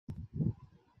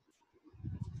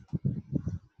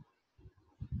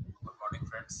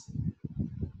friends,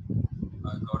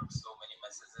 I got so many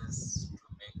messages to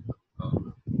make a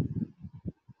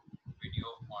video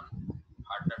on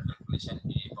Hardener calculation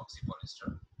in epoxy polyester.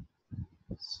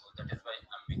 So that is why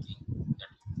I'm making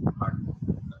that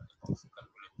epoxy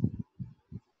calculation.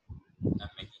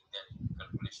 I'm making that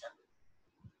calculation.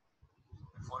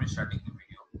 Before starting the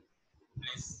video,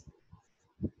 please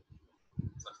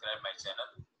subscribe my channel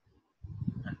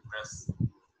and press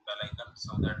bell icon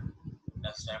so that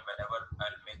next time whenever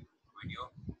I'll make video,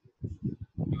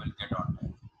 you will get on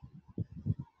time.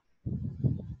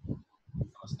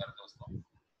 नमस्कार दोस्तों,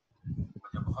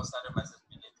 मुझे बहुत सारे message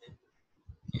मिले थे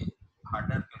कि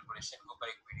hardener calculation के ऊपर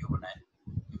एक वीडियो बनाएं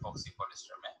इपॉक्सी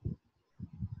पॉलिएस्टर में,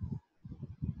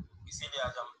 इसीलिए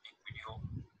आज हम एक वीडियो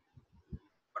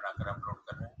बनाकर अपलोड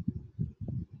कर रहे हैं।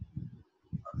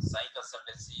 और साई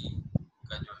कंसल्टेंसी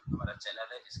का जो हमारा चैनल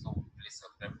है इसको प्लीज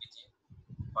सब्सक्राइब कीजिए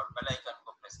और बेल आइकन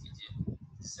को प्रेस कीजिए,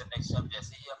 जिससे नेक्स्ट टाइम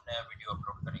जैसे ही हम नया वीडियो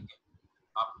अपलोड करेंगे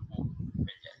आपको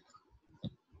मिल जाएगा।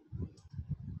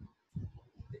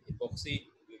 The epoxy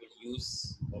we will use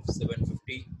of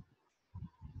 750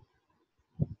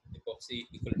 epoxy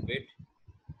equivalent weight,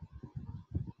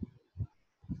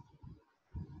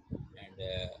 and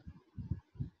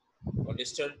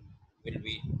polyester will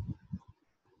be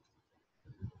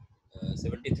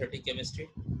 70-30 chemistry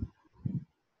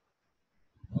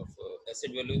of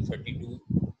acid value 32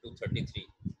 to 33.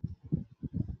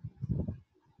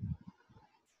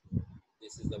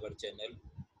 This is our channel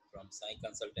from SAI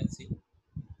Consultancy.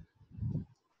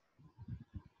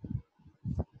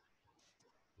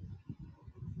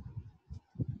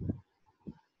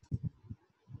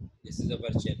 This is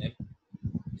our channel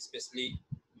especially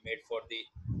made for the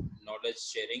knowledge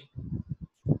sharing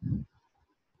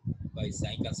by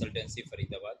SAI Consultancy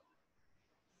FARIDABAD.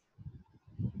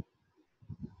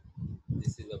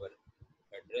 This is our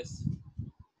address.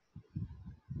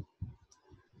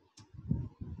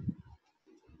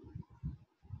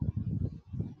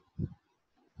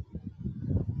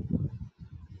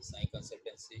 SAI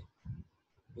Consultancy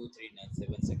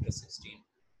 2397 Sector 16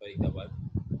 FARIDABAD.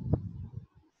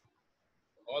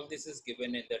 All this is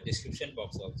given in the description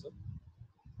box also.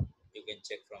 You can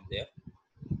check from there.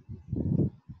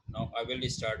 Now I will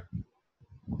start.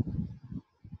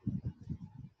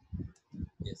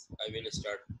 Yes, I will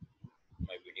start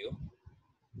my video.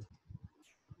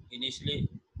 Initially,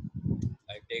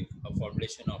 I take a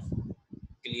formulation of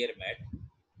clear matte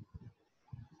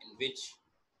in which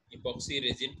epoxy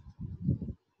resin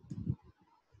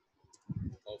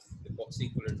of epoxy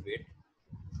equivalent weight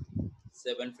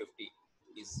 750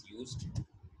 is used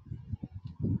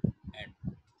and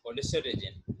polyester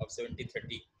resin of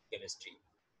 70-30 chemistry.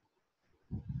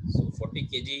 So 40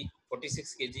 kg,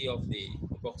 46 kg of the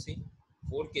epoxy,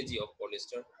 4 kg of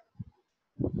polyester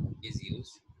is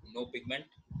used. No pigment.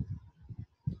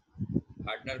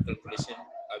 Hardener calculation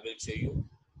I will show you.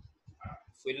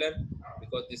 Filler,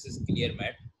 because this is clear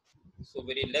matte, so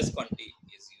very less quantity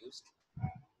is used.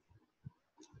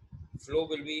 Flow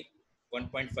will be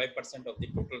 1.5% of the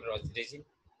total resin.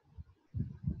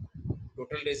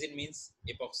 Total resin means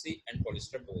epoxy and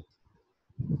polyester both.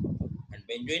 And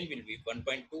benzoin will be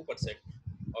 1.2%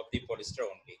 of the polyester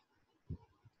only.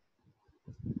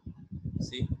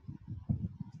 See,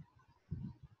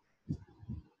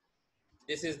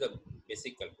 this is the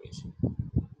basic calculation.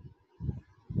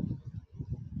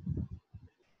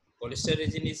 Polyester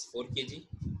resin is 4 kg.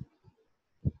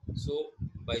 So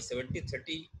by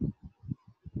 70-30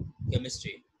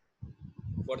 chemistry,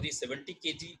 for the 70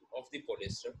 kg of the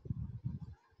polyester,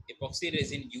 epoxy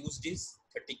resin used is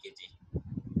 30 kg.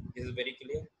 This is very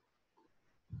clear.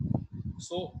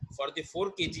 So for the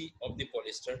 4 kg of the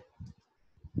polyester,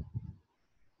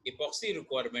 epoxy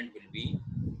requirement will be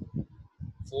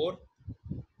 4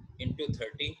 into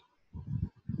 30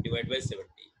 divided by 70.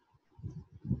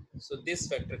 So this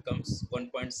factor comes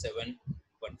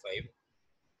 1.715.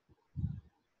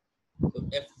 So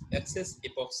excess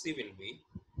epoxy will be,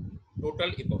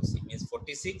 total epoxy means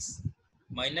 46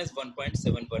 minus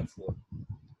 1.714.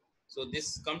 So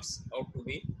this comes out to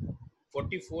be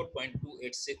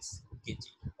 44.286 kg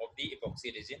of the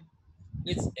epoxy resin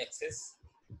is excess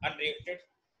unreacted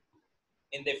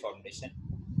in the formulation.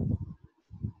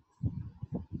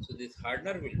 So this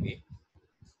hardener will be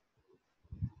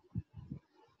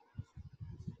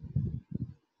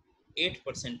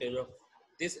 8% of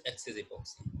this excess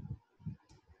epoxy.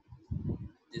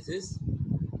 This is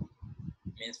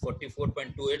means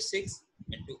 44.286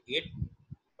 into 8%.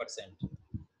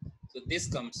 So this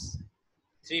comes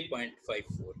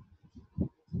 3.54.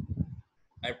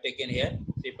 I have taken here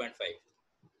 3.5.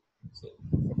 So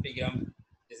 40 gram.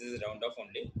 This is round off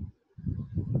only.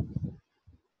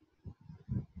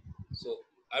 So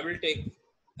I will take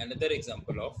another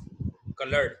example of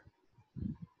colored,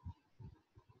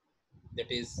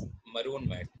 that is maroon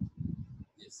matte.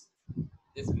 Yes,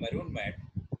 this maroon matte,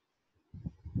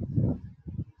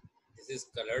 this is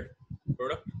colored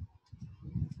product.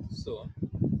 So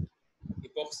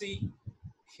epoxy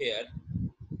here,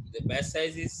 the batch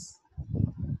size is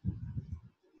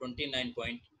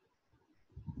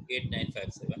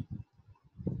 29.8957.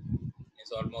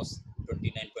 It's almost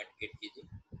 29.8 kg.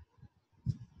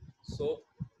 So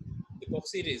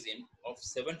epoxy resin of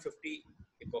 750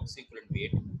 epoxy coolant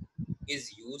weight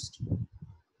is used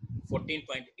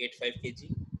 14.85 kg,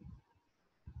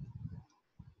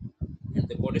 and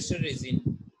the polyester resin,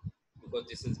 because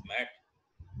this is matte,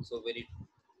 so very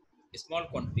small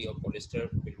quantity of polyester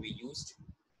will be used.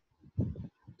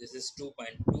 This is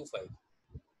 2.25.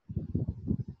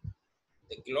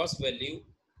 The gloss value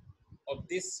of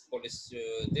this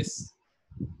polyester, this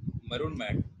maroon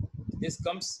matte, this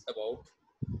comes about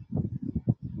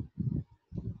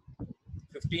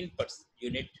 15 per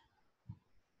unit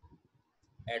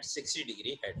at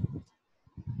 60-degree head.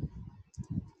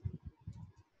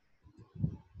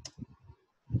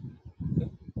 Okay.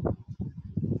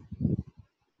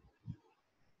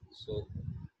 So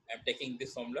I'm taking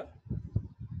this formula.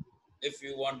 If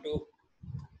you want to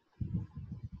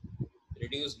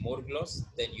reduce more gloss,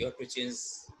 then you have to change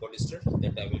polyester,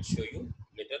 that I will show you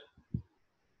later.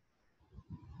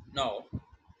 Now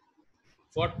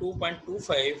for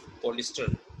 2.25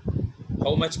 polyester,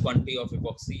 how much quantity of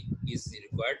epoxy is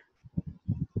required?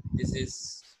 This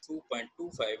is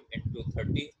 2.25 into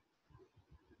 30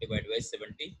 divided by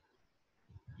 70,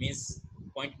 means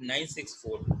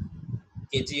 0.964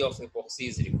 kg of epoxy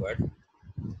is required.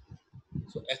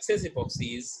 So excess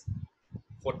epoxy is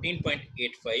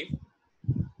 14.85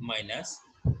 minus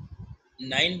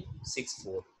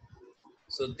 964.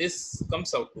 So this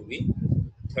comes out to be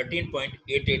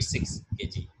 13.886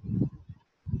 kg.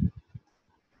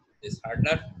 This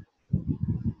hardener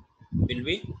will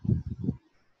be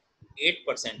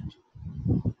 8%,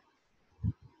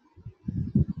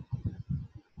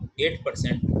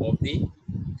 8% of the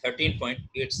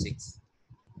 13.86.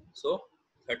 So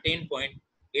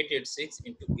 13.886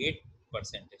 into 8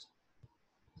 percentage.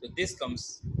 So this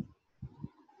comes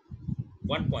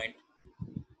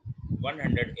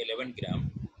 1.111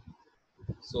 gram.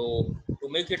 So to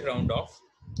make it round off,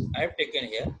 I have taken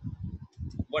here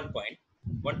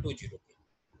 1.120,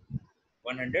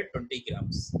 120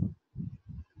 grams.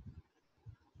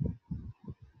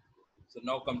 So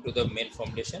now come to the main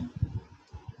formulation,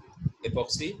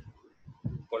 epoxy,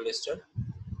 polyester.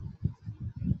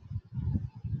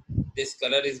 This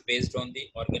color is based on the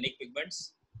organic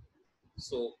pigments.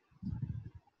 So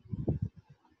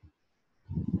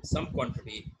some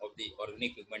quantity of the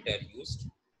organic pigment are used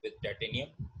with titanium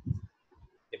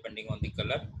depending on the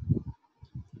color.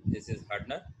 This is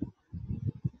hardener.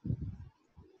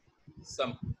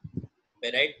 Some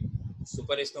barite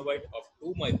super snow white of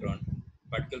 2 micron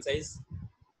particle size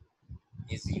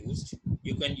is used.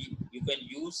 You can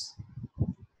use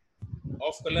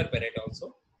off color barite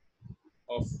also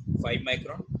of 5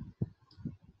 micron,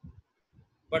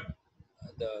 but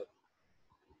the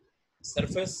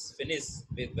surface finish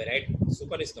with barite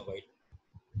super snow white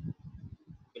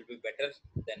will be better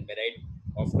than barite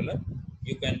off color.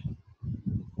 You can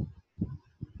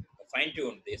fine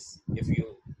tune this if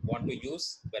you want to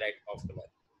use barite off color.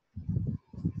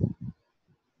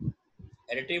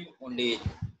 Additive only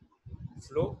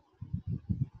flow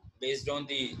based on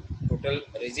the total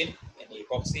resin in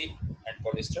epoxy and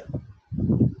polyester.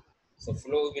 So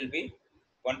flow will be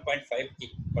 1.5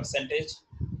 percentage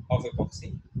of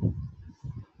epoxy,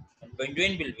 and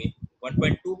benzoin will be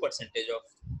 1.2 percentage of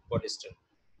polyester.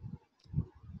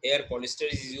 Here polyester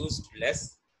is used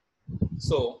less,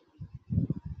 so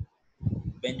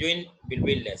benzoin will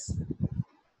be less.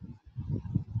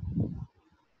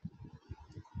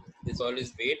 This all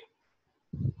is weight,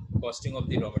 costing of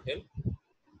the raw material,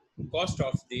 cost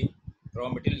of the raw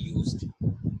material used.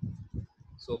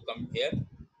 So come here,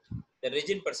 the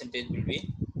resin percentage will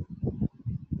be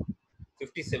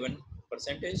 57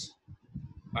 percentage,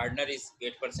 hardener is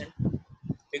 8%,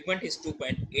 pigment is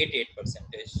 2.88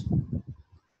 percentage,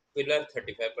 filler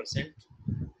 35%.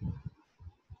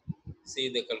 See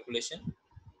the calculation.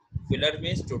 Filler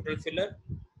means total filler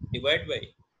divided by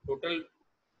total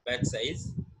batch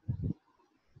size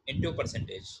into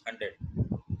percentage 100.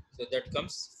 So that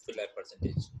comes filler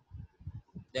percentage.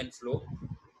 Then flow.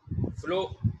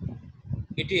 Flow,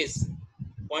 it is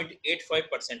 0.85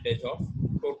 percentage of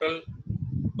total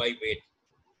by weight,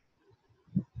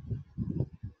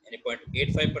 and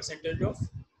 0.85 percentage of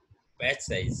batch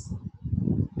size.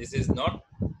 This is not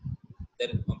the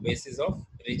basis of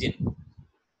resin.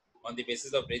 On the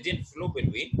basis of resin, flow will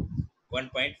be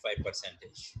 1.5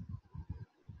 percentage.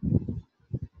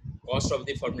 Cost of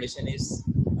the formulation is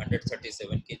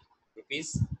 137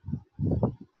 rupees.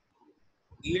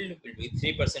 Yield will be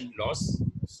 3% loss,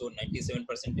 so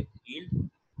 97% yield.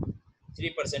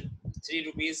 3%, 3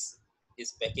 rupees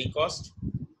is packing cost.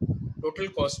 Total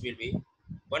cost will be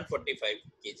 145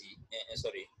 kg.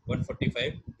 Sorry,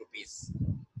 145 rupees.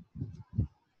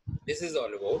 This is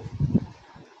all about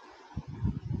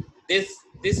this.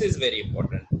 This is very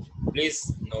important.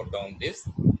 Please note down this.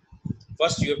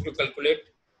 First, you have to calculate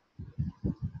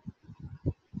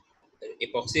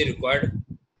epoxy required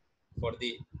for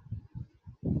the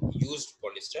used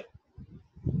polyester.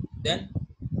 Then,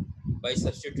 by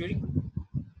substituting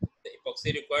the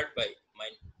epoxy required by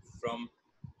mine from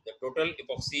the total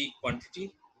epoxy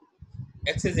quantity,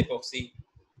 excess epoxy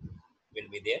will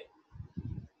be there,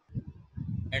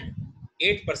 and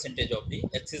 8 percentage of the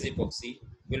excess epoxy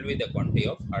will be the quantity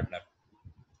of hardener.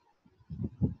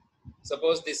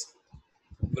 Suppose this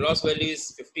gloss value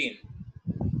is 15.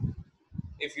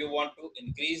 If you want to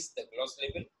increase the gloss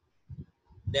level,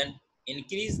 then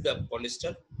increase the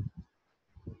polyester,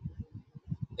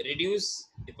 reduce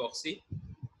epoxy,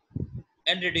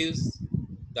 and reduce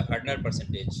the hardener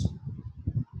percentage.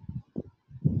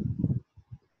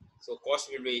 So cost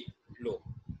will be low.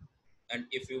 And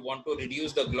if you want to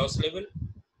reduce the gloss level,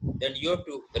 then you have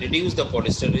to reduce the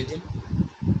polyester resin,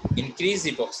 increase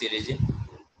epoxy resin,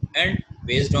 and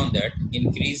based on that,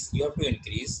 you have to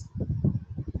increase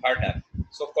hardener.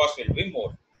 So cost will be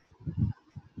more.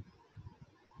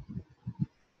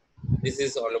 This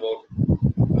is all about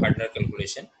hardener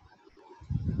calculation.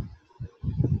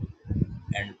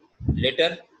 And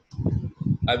later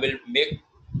I will make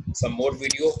some more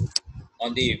video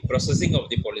on the processing of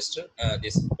the polyester,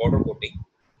 this powder coating.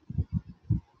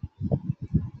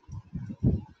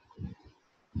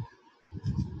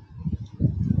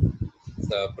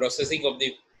 The processing of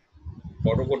the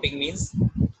powder coating means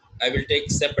I will take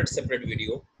separate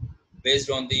video based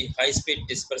on the high speed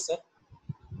disperser,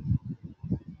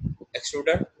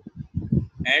 extruder,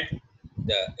 and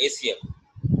the ACF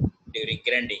during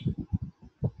grinding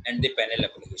and the panel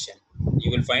application.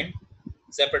 You will find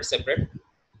separate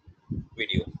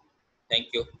video.